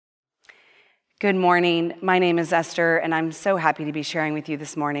Good morning. My name is Esther, and I'm so happy to be sharing with you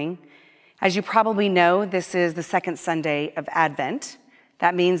this morning. As you probably know, this is the second Sunday of Advent.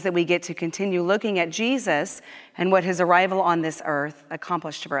 That means that we get to continue looking at Jesus and what his arrival on this earth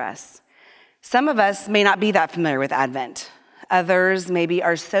accomplished for us. Some of us may not be that familiar with Advent. Others maybe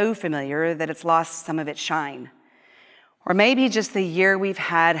are so familiar that it's lost some of its shine. Or maybe just the year we've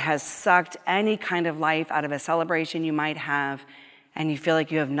had has sucked any kind of life out of a celebration you might have, and you feel like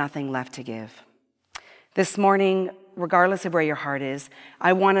you have nothing left to give. This morning, regardless of where your heart is,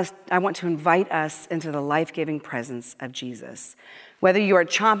 I want to invite us into the life-giving presence of Jesus. Whether you are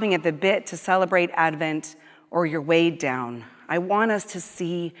chomping at the bit to celebrate Advent or you're weighed down, I want us to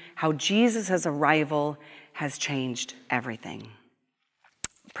see how Jesus' arrival has changed everything.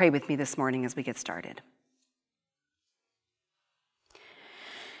 Pray with me this morning as we get started.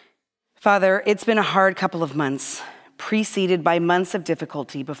 Father, it's been a hard couple of months, preceded by months of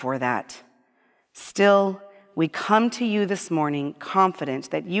difficulty before that. Still, we come to you this morning confident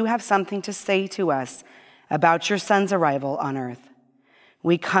that you have something to say to us about your Son's arrival on earth.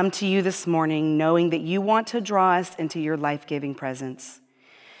 We come to you this morning knowing that you want to draw us into your life-giving presence.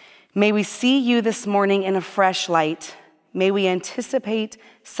 May we see you this morning in a fresh light. May we anticipate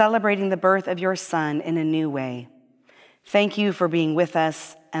celebrating the birth of your Son in a new way. Thank you for being with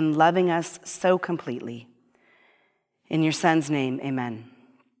us and loving us so completely. In your Son's name, amen.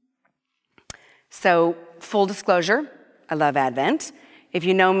 So, full disclosure, I love Advent. If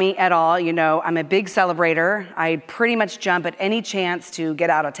you know me at all, you know I'm a big celebrator. I pretty much jump at any chance to get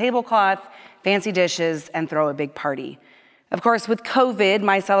out a tablecloth, fancy dishes, and throw a big party. Of course, with COVID,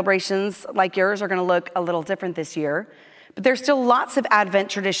 my celebrations, like yours, are going to look a little different this year. But there's still lots of Advent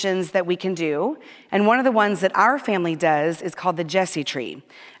traditions that we can do. And one of the ones that our family does is called the Jesse tree.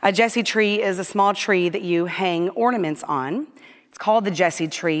 A Jesse tree is a small tree that you hang ornaments on. It's called the Jesse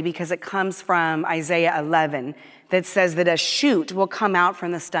tree because it comes from Isaiah 11 that says that a shoot will come out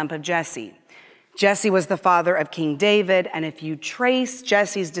from the stump of Jesse. Jesse was the father of King David, and if you trace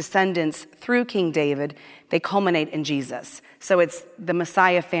Jesse's descendants through King David, they culminate in Jesus. So it's the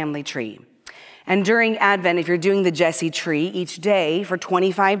Messiah family tree. And during Advent, if you're doing the Jesse tree each day for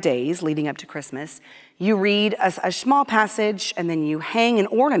 25 days leading up to Christmas, you read a small passage and then you hang an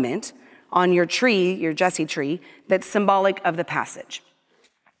ornament on your tree, your Jesse tree, that's symbolic of the passage.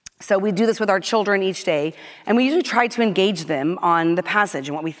 So we do this with our children each day, and we usually try to engage them on the passage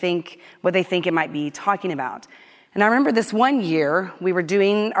and what they think it might be talking about. And I remember this one year, we were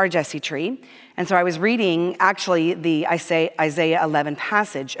doing our Jesse tree, and so I was reading actually the Isaiah 11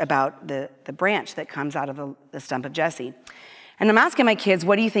 passage about the branch that comes out of the stump of Jesse. And I'm asking my kids,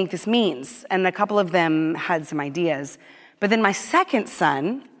 what do you think this means? And a couple of them had some ideas. But then my second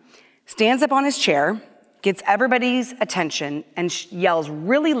son stands up on his chair, gets everybody's attention, and yells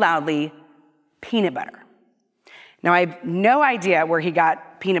really loudly, peanut butter. Now, I have no idea where he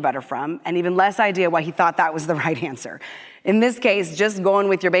got peanut butter from, and even less idea why he thought that was the right answer. In this case, just going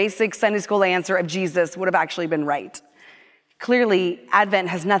with your basic Sunday school answer of Jesus would have actually been right. Clearly, Advent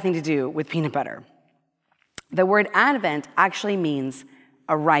has nothing to do with peanut butter. The word Advent actually means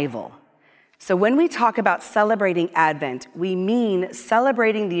arrival. So when we talk about celebrating Advent, we mean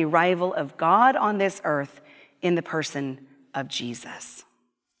celebrating the arrival of God on this earth in the person of Jesus.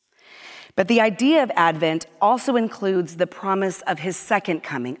 But the idea of Advent also includes the promise of his second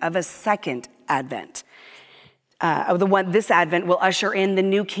coming, of a second Advent. This Advent will usher in the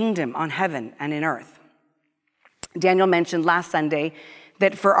new kingdom on heaven and in earth. Daniel mentioned last Sunday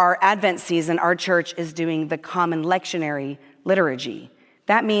that for our Advent season, our church is doing the common lectionary liturgy.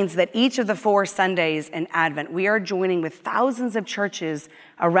 That means that each of the 4 Sundays in Advent, we are joining with thousands of churches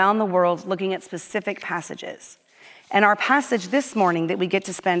around the world looking at specific passages. And our passage this morning that we get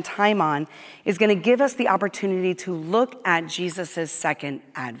to spend time on is going to give us the opportunity to look at Jesus' second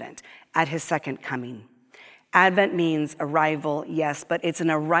Advent, at his second coming. Advent means arrival, yes, but it's an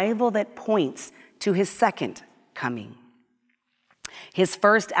arrival that points to his second coming. His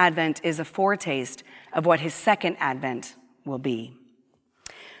first Advent is a foretaste of what his second Advent will be.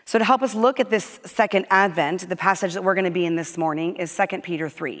 So to help us look at this second Advent, the passage that we're going to be in this morning is 2 Peter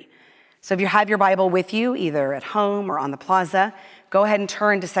 3. So if you have your Bible with you, either at home or on the plaza, go ahead and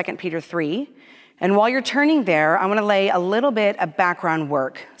turn to 2 Peter 3. And while you're turning there, I want to lay a little bit of background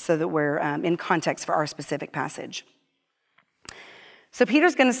work so that we're in context for our specific passage. So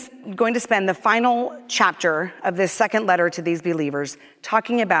Peter's going to spend the final chapter of this second letter to these believers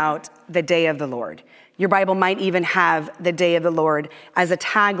talking about the day of the Lord. Your Bible might even have the day of the Lord as a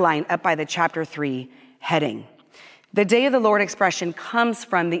tagline up by the chapter 3 heading. The day of the Lord expression comes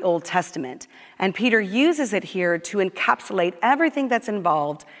from the Old Testament, and Peter uses it here to encapsulate everything that's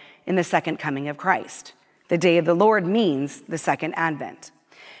involved in the second coming of Christ. The day of the Lord means the second advent.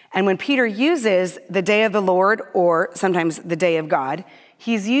 And when Peter uses the day of the Lord, or sometimes the day of God,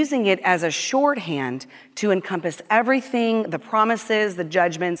 he's using it as a shorthand to encompass everything, the promises, the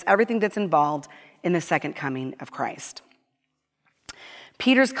judgments, everything that's involved in the second coming of Christ.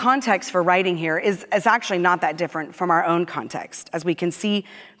 Peter's context for writing here is actually not that different from our own context, as we can see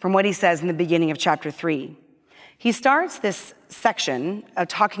from what he says in the beginning of chapter 3. He starts this section of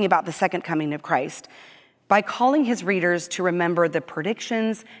talking about the second coming of Christ by calling his readers to remember the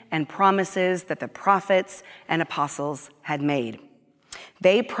predictions and promises that the prophets and apostles had made.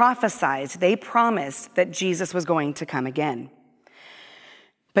 They prophesied, they promised that Jesus was going to come again.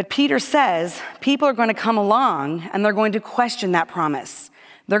 But Peter says people are going to come along and they're going to question that promise.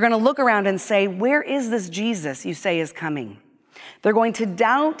 They're going to look around and say, where is this Jesus you say is coming? They're going to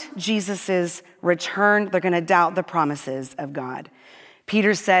doubt Jesus's return. They're going to doubt the promises of God.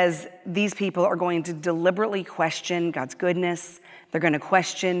 Peter says these people are going to deliberately question God's goodness. They're going to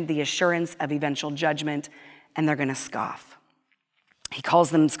question the assurance of eventual judgment, and they're going to scoff. He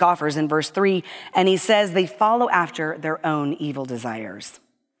calls them scoffers in verse 3, and he says they follow after their own evil desires.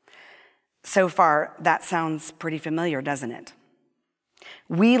 So far, that sounds pretty familiar, doesn't it?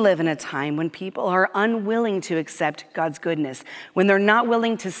 We live in a time when people are unwilling to accept God's goodness, when they're not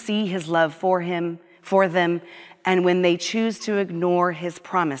willing to see his love for them, and when they choose to ignore his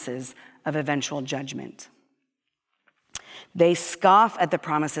promises of eventual judgment. They scoff at the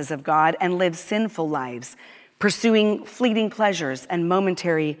promises of God and live sinful lives, pursuing fleeting pleasures and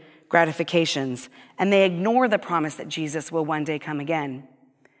momentary gratifications, and they ignore the promise that Jesus will one day come again.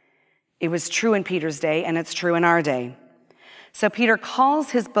 It was true in Peter's day, and it's true in our day. So Peter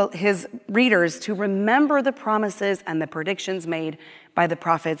calls his readers to remember the promises and the predictions made by the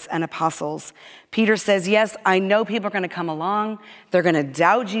prophets and apostles. Peter says, yes, I know people are going to come along. They're going to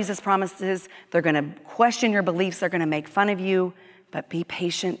doubt Jesus' promises. They're going to question your beliefs. They're going to make fun of you. But be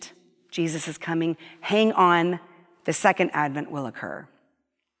patient. Jesus is coming. Hang on. The second advent will occur.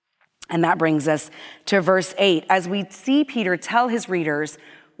 And that brings us to verse 8, as we see Peter tell his readers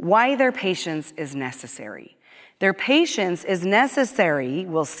why their patience is necessary. Their patience is necessary,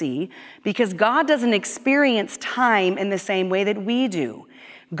 we'll see, because God doesn't experience time in the same way that we do.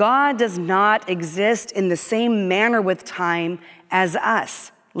 God does not exist in the same manner with time as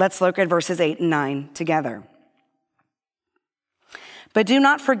us. Let's look at verses 8 and 9 together. But do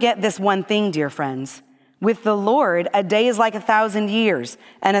not forget this one thing, dear friends. With the Lord, a day is like 1,000 years,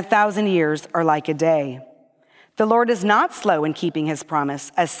 and 1,000 years are like a day. The Lord is not slow in keeping his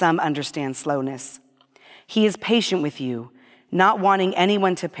promise, as some understand slowness. He is patient with you, not wanting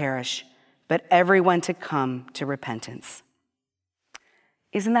anyone to perish, but everyone to come to repentance.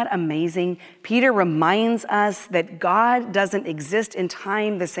 Isn't that amazing? Peter reminds us that God doesn't exist in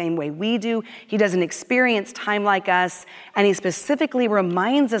time the same way we do. He doesn't experience time like us, and he specifically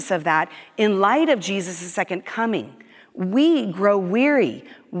reminds us of that in light of Jesus' second coming. We grow weary.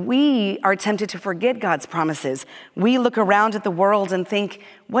 We are tempted to forget God's promises. We look around at the world and think,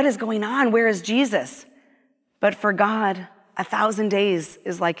 what is going on? Where is Jesus? But for God, 1,000 days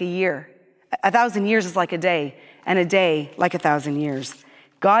is like a year. 1,000 years is like a day, and a day like 1,000 years.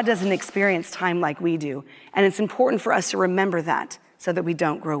 God doesn't experience time like we do, and it's important for us to remember that so that we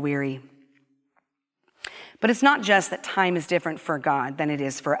don't grow weary. But it's not just that time is different for God than it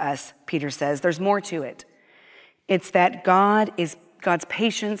is for us, Peter says. There's more to it. It's that God's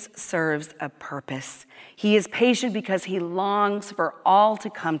patience serves a purpose. He is patient because he longs for all to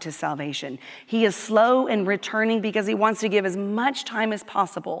come to salvation. He is slow in returning because he wants to give as much time as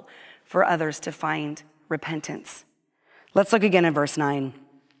possible for others to find repentance. Let's look again at verse 9.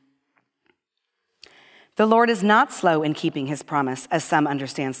 The Lord is not slow in keeping his promise, as some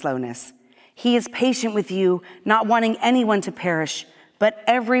understand slowness. He is patient with you, not wanting anyone to perish, but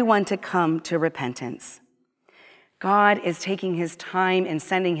everyone to come to repentance. God is taking his time in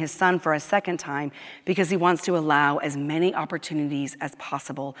sending his son for a second time because he wants to allow as many opportunities as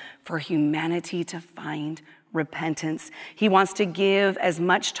possible for humanity to find repentance. He wants to give as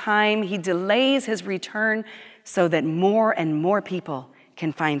much time. He delays his return so that more and more people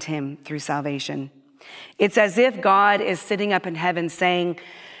can find him through salvation. It's as if God is sitting up in heaven saying,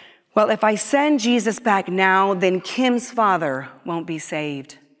 well, if I send Jesus back now, then Kim's father won't be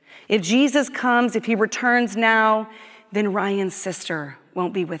saved. If Jesus comes, if he returns now, then Ryan's sister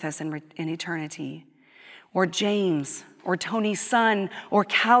won't be with us in eternity. Or James, or Tony's son, or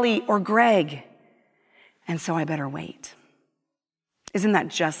Callie, or Greg. And so I better wait. Isn't that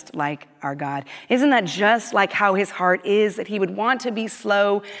just like our God? Isn't that just like how his heart is, that he would want to be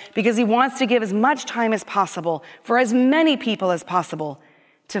slow because he wants to give as much time as possible for as many people as possible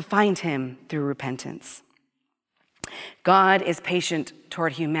to find him through repentance? God is patient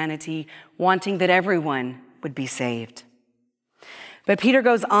toward humanity, wanting that everyone would be saved. But Peter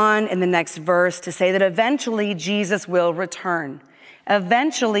goes on in the next verse to say that eventually Jesus will return.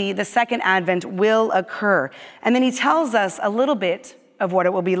 Eventually, the second advent will occur. And then he tells us a little bit of what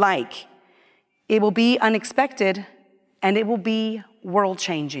it will be like. It will be unexpected, and it will be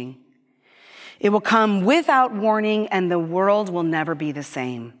world-changing. It will come without warning, and the world will never be the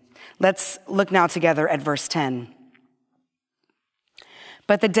same. Let's look now together at verse 10.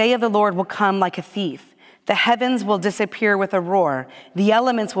 But the day of the Lord will come like a thief. The heavens will disappear with a roar. The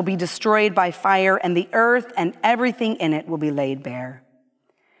elements will be destroyed by fire, and the earth and everything in it will be laid bare.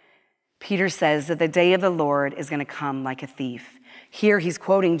 Peter says that the day of the Lord is going to come like a thief. Here he's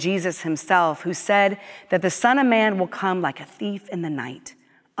quoting Jesus himself, who said that the Son of Man will come like a thief in the night,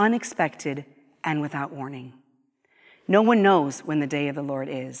 unexpected and without warning. No one knows when the day of the Lord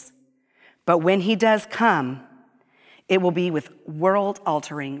is, but when he does come, it will be with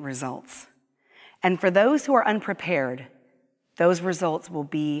world-altering results. And for those who are unprepared, those results will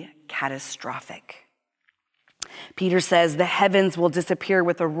be catastrophic. Peter says the heavens will disappear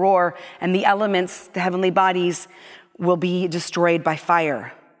with a roar, and the elements, the heavenly bodies, will be destroyed by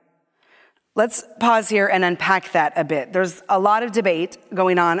fire. Let's pause here and unpack that a bit. There's a lot of debate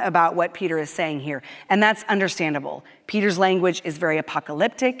going on about what Peter is saying here, and that's understandable. Peter's language is very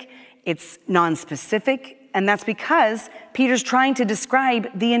apocalyptic, it's non-specific, and that's because Peter's trying to describe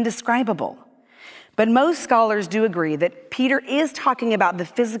the indescribable. But most scholars do agree that Peter is talking about the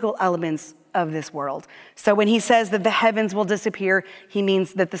physical elements of this world. So when he says that the heavens will disappear, he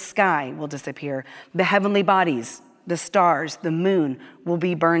means that the sky will disappear. The heavenly bodies, the stars, the moon will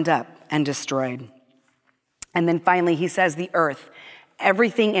be burned up and destroyed. And then finally, he says the earth,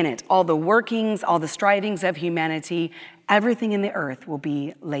 everything in it, all the workings, all the strivings of humanity, everything in the earth will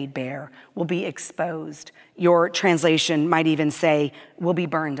be laid bare, will be exposed. Your translation might even say, will be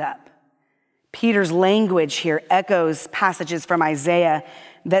burned up. Peter's language here echoes passages from Isaiah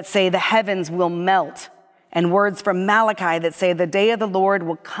that say the heavens will melt, and words from Malachi that say the day of the Lord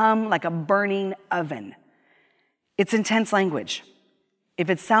will come like a burning oven. It's intense language. If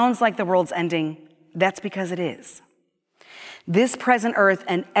it sounds like the world's ending, that's because it is. This present earth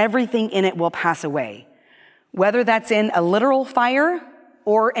and everything in it will pass away. Whether that's in a literal fire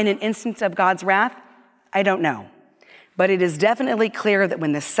or in an instance of God's wrath, I don't know. But it is definitely clear that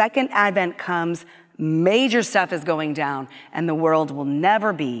when the second advent comes, major stuff is going down, and the world will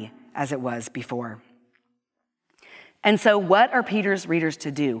never be as it was before. And so what are Peter's readers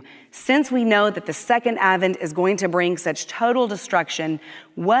to do? Since we know that the second advent is going to bring such total destruction,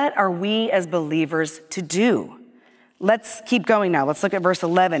 what are we as believers to do? Let's keep going now. Let's look at verse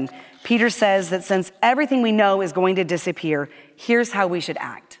 11. Peter says that since everything we know is going to disappear, here's how we should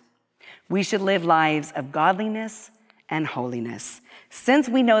act. We should live lives of godliness and holiness. Since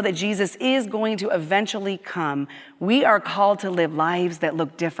we know that Jesus is going to eventually come, we are called to live lives that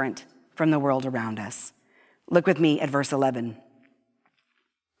look different from the world around us. Look with me at verse 11.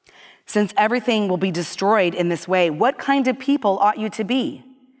 Since everything will be destroyed in this way, what kind of people ought you to be?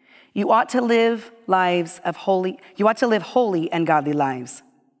 You ought to live holy and godly lives.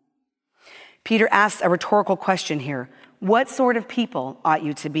 Peter asks a rhetorical question here. What sort of people ought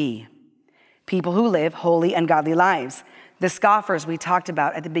you to be? People who live holy and godly lives. The scoffers we talked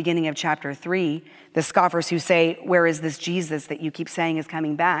about at the beginning of chapter 3, the scoffers who say, where is this Jesus that you keep saying is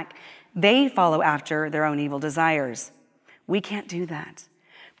coming back? They follow after their own evil desires. We can't do that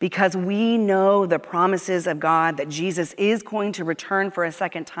because we know the promises of God that Jesus is going to return for a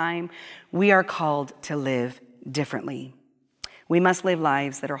second time. We are called to live differently. We must live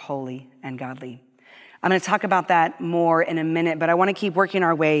lives that are holy and godly. I'm going to talk about that more in a minute, but I want to keep working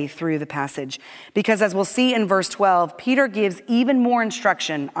our way through the passage because as we'll see in verse 12, Peter gives even more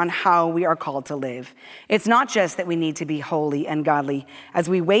instruction on how we are called to live. It's not just that we need to be holy and godly. As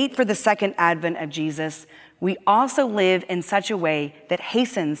we wait for the second advent of Jesus, we also live in such a way that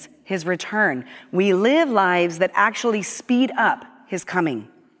hastens his return. We live lives that actually speed up his coming.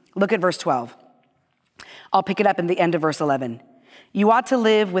 Look at verse 12. I'll pick it up in the end of verse 11. You ought to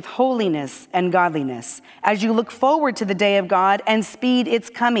live with holiness and godliness as you look forward to the day of God and speed its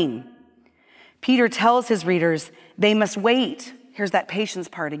coming. Peter tells his readers they must wait. Here's that patience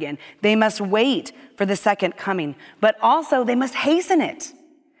part again. They must wait for the second coming, but also they must hasten it.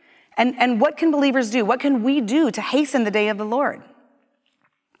 And what can believers do? What can we do to hasten the day of the Lord?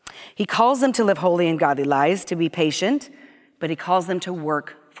 He calls them to live holy and godly lives, to be patient, but he calls them to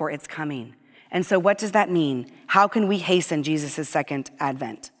work for its coming. And so what does that mean? How can we hasten Jesus' second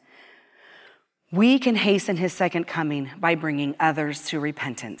advent? We can hasten his second coming by bringing others to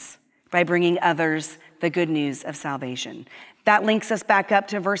repentance, by bringing others the good news of salvation. That links us back up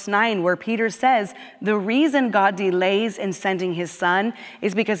to verse 9, where Peter says the reason God delays in sending his son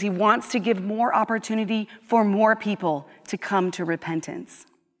is because he wants to give more opportunity for more people to come to repentance.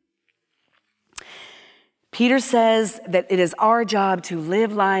 Peter says that it is our job to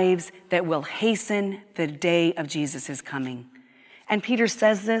live lives that will hasten the day of Jesus' coming. And Peter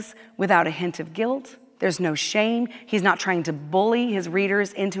says this without a hint of guilt. There's no shame. He's not trying to bully his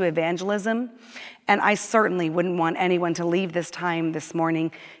readers into evangelism. And I certainly wouldn't want anyone to leave this time this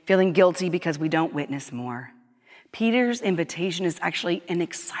morning feeling guilty because we don't witness more. Peter's invitation is actually an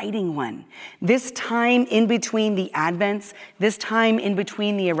exciting one. This time in between the advents, this time in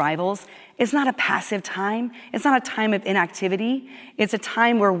between the arrivals, it's not a passive time. It's not a time of inactivity. It's a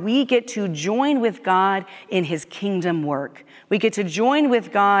time where we get to join with God in his kingdom work. We get to join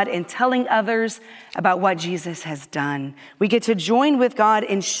with God in telling others about what Jesus has done. We get to join with God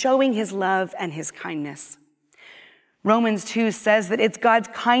in showing his love and his kindness. Romans 2 says that it's God's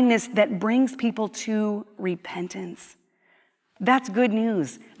kindness that brings people to repentance. That's good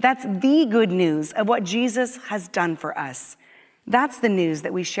news. That's the good news of what Jesus has done for us. That's the news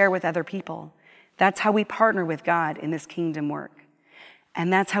that we share with other people. That's how we partner with God in this kingdom work.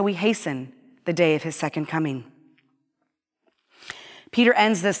 And that's how we hasten the day of his second coming. Peter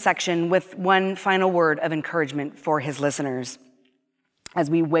ends this section with one final word of encouragement for his listeners as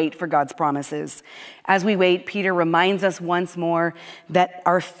we wait for God's promises. As we wait, Peter reminds us once more that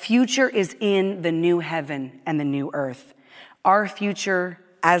our future is in the new heaven and the new earth. Our future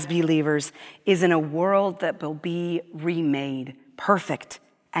as believers is in a world that will be remade, perfect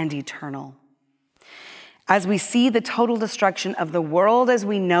and eternal. As we see the total destruction of the world as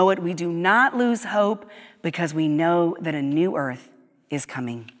we know it, we do not lose hope because we know that a new earth is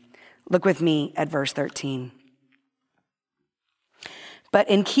coming. Look with me at verse 13. But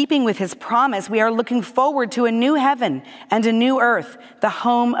in keeping with his promise, we are looking forward to a new heaven and a new earth, the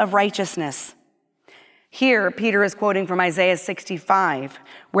home of righteousness. Here, Peter is quoting from Isaiah 65,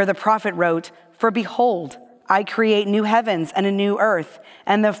 where the prophet wrote, "For behold, I create new heavens and a new earth,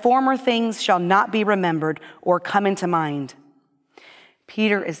 and the former things shall not be remembered or come into mind."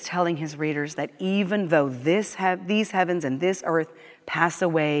 Peter is telling his readers that even though these heavens and this earth pass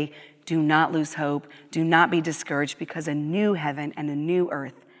away, do not lose hope, do not be discouraged, because a new heaven and a new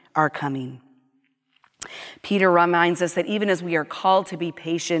earth are coming. Peter reminds us that even as we are called to be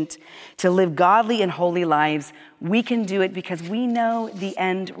patient, to live godly and holy lives, we can do it because we know the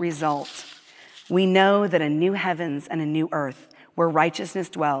end result. We know that a new heavens and a new earth where righteousness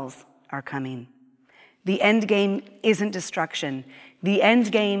dwells are coming. The end game isn't destruction. The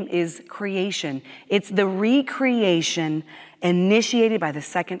end game is creation. It's the recreation initiated by the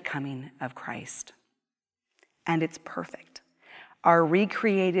second coming of Christ. And it's perfect. Our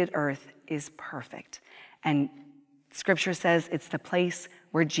recreated earth is perfect. And Scripture says it's the place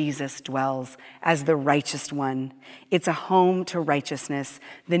where Jesus dwells as the righteous one. It's a home to righteousness.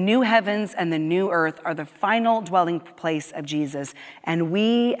 The new heavens and the new earth are the final dwelling place of Jesus. And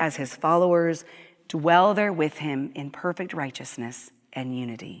we, as his followers, dwell there with him in perfect righteousness and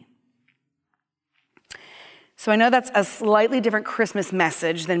unity. So I know that's a slightly different Christmas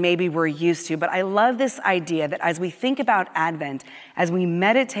message than maybe we're used to, but I love this idea that as we think about Advent, as we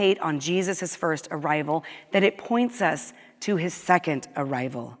meditate on Jesus' first arrival, that it points us to his second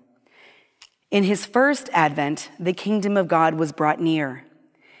arrival. In his first Advent, the kingdom of God was brought near.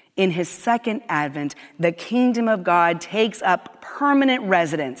 In his second Advent, the kingdom of God takes up permanent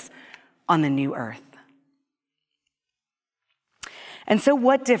residence on the new earth. And so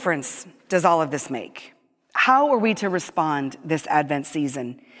what difference does all of this make? How are we to respond this Advent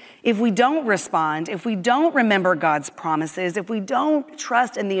season? If we don't respond, if we don't remember God's promises, if we don't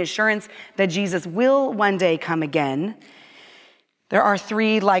trust in the assurance that Jesus will one day come again, there are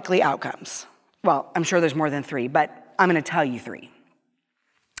three likely outcomes. Well, I'm sure there's more than three, but I'm going to tell you three.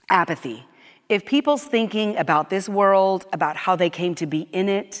 Apathy. If people's thinking about this world, about how they came to be in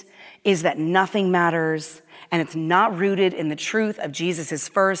it, is that nothing matters, and it's not rooted in the truth of Jesus'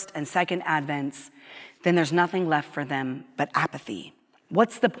 first and second advents, then there's nothing left for them but apathy.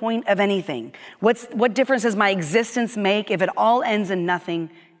 What's the point of anything? What difference does my existence make if it all ends in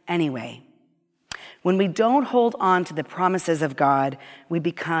nothing anyway? When we don't hold on to the promises of God, we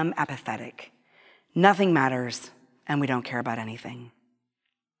become apathetic. Nothing matters, and we don't care about anything.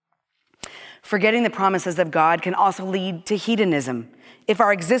 Forgetting the promises of God can also lead to hedonism. if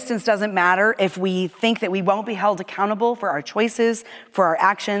our existence doesn't matter, if we think that we won't be held accountable for our choices, for our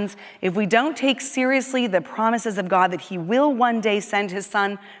actions, if we don't take seriously the promises of God that he will one day send his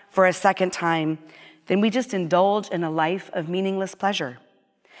son for a second time, then we just indulge in a life of meaningless pleasure.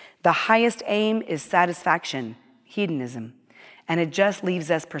 The highest aim is satisfaction, hedonism, and it just leaves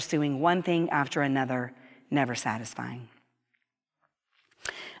us pursuing one thing after another, never satisfying.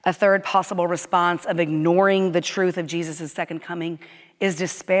 A third possible response of ignoring the truth of Jesus' second coming is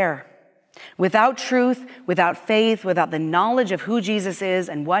despair. Without truth, without faith, without the knowledge of who Jesus is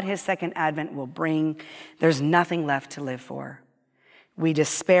and what his second advent will bring, there's nothing left to live for. We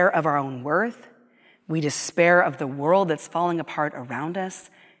despair of our own worth, we despair of the world that's falling apart around us,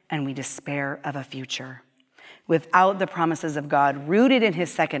 and we despair of a future. Without the promises of God rooted in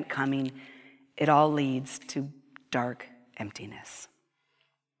his second coming, it all leads to dark emptiness.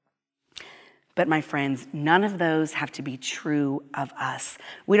 But my friends, none of those have to be true of us.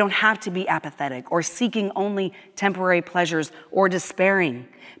 We don't have to be apathetic or seeking only temporary pleasures or despairing,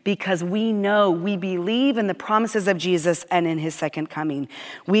 because we know, we believe in the promises of Jesus and in his second coming.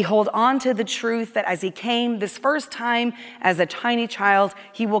 We hold on to the truth that as he came this first time as a tiny child,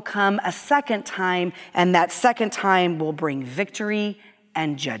 he will come a second time, and that second time will bring victory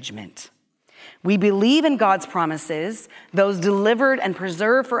and judgment. We believe in God's promises, those delivered and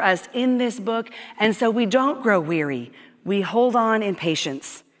preserved for us in this book, and so we don't grow weary. We hold on in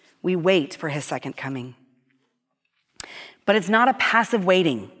patience. We wait for his second coming. But it's not a passive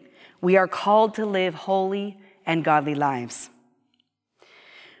waiting. We are called to live holy and godly lives.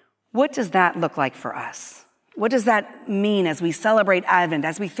 What does that look like for us? What does that mean as we celebrate Advent,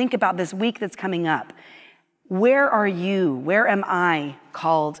 as we think about this week that's coming up? Where are you? Where am I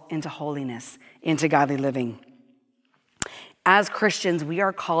called into holiness, into godly living? As Christians, we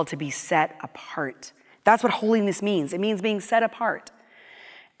are called to be set apart. That's what holiness means. It means being set apart.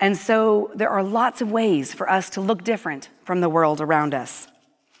 And so there are lots of ways for us to look different from the world around us.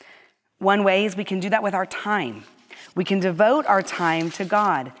 One way is we can do that with our time. We can devote our time to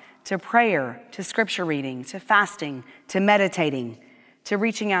God, to prayer, to scripture reading, to fasting, to meditating, to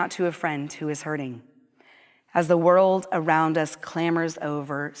reaching out to a friend who is hurting. As the world around us clamors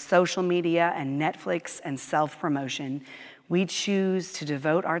over social media and Netflix and self-promotion, we choose to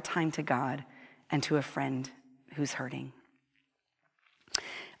devote our time to God and to a friend who's hurting.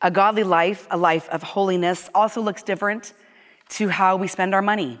 A godly life, a life of holiness, also looks different to how we spend our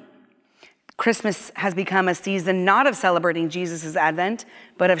money. Christmas has become a season not of celebrating Jesus' advent,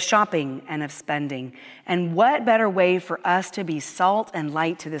 but of shopping and of spending. And what better way for us to be salt and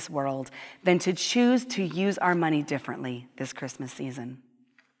light to this world than to choose to use our money differently this Christmas season?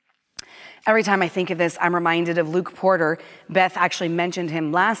 Every time I think of this, I'm reminded of Luke Porter. Beth actually mentioned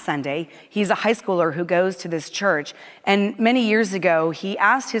him last Sunday. He's a high schooler who goes to this church. And many years ago, he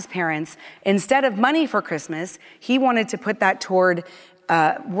asked his parents, instead of money for Christmas, he wanted to put that toward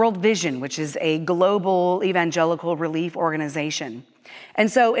World Vision, which is a global evangelical relief organization.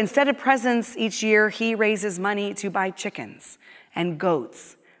 And so instead of presents each year, he raises money to buy chickens and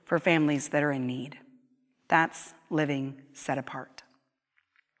goats for families that are in need. That's living set apart.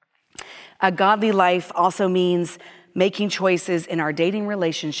 A godly life also means making choices in our dating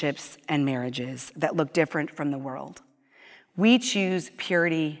relationships and marriages that look different from the world. We choose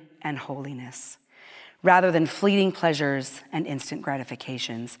purity and holiness. Rather than fleeting pleasures and instant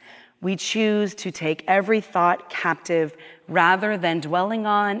gratifications, we choose to take every thought captive rather than dwelling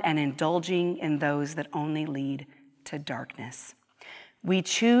on and indulging in those that only lead to darkness. We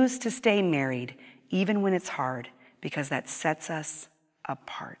choose to stay married even when it's hard because that sets us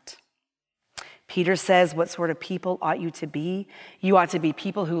apart. Peter says, what sort of people ought you to be? You ought to be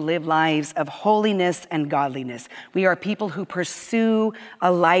people who live lives of holiness and godliness. We are people who pursue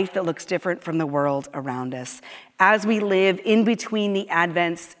a life that looks different from the world around us. As we live in between the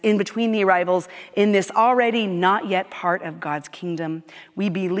advents, in between the arrivals, in this already not yet part of God's kingdom, we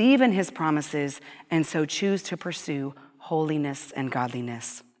believe in his promises and so choose to pursue holiness and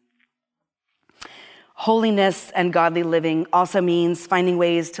godliness. Holiness and godly living also means finding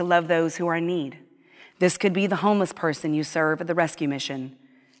ways to love those who are in need. This could be the homeless person you serve at the rescue mission,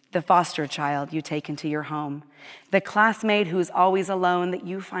 the foster child you take into your home, the classmate who's always alone that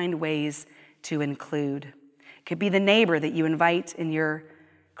you find ways to include. It could be the neighbor that you invite in your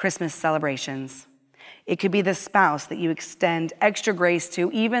Christmas celebrations. It could be the spouse that you extend extra grace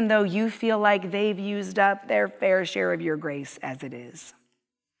to, even though you feel like they've used up their fair share of your grace as it is.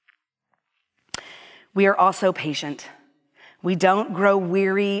 We are also patient. We don't grow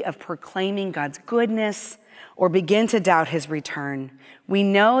weary of proclaiming God's goodness or begin to doubt his return. We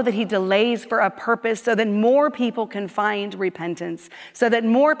know that he delays for a purpose so that more people can find repentance, so that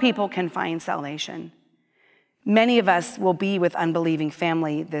more people can find salvation. Many of us will be with unbelieving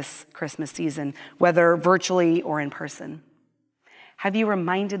family this Christmas season, whether virtually or in person. Have you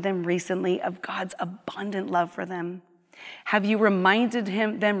reminded them recently of God's abundant love for them? Have you reminded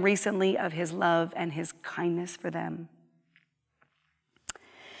them recently of his love and his kindness for them?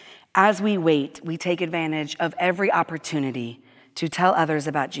 As we wait, we take advantage of every opportunity to tell others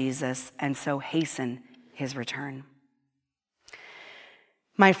about Jesus and so hasten his return.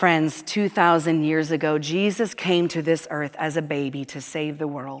 My friends, 2,000 years ago, Jesus came to this earth as a baby to save the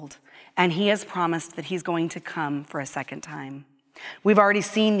world, and he has promised that he's going to come for a second time. We've already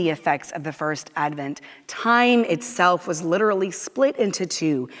seen the effects of the first advent. Time itself was literally split into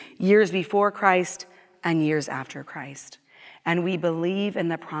two, years before Christ and years after Christ. And we believe in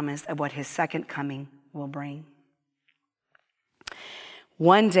the promise of what his second coming will bring.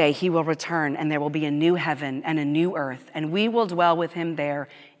 One day he will return and there will be a new heaven and a new earth, and we will dwell with him there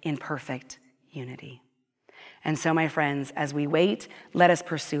in perfect unity. And so, my friends, as we wait, let us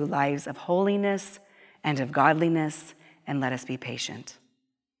pursue lives of holiness and of godliness, and let us be patient.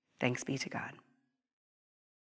 Thanks be to God.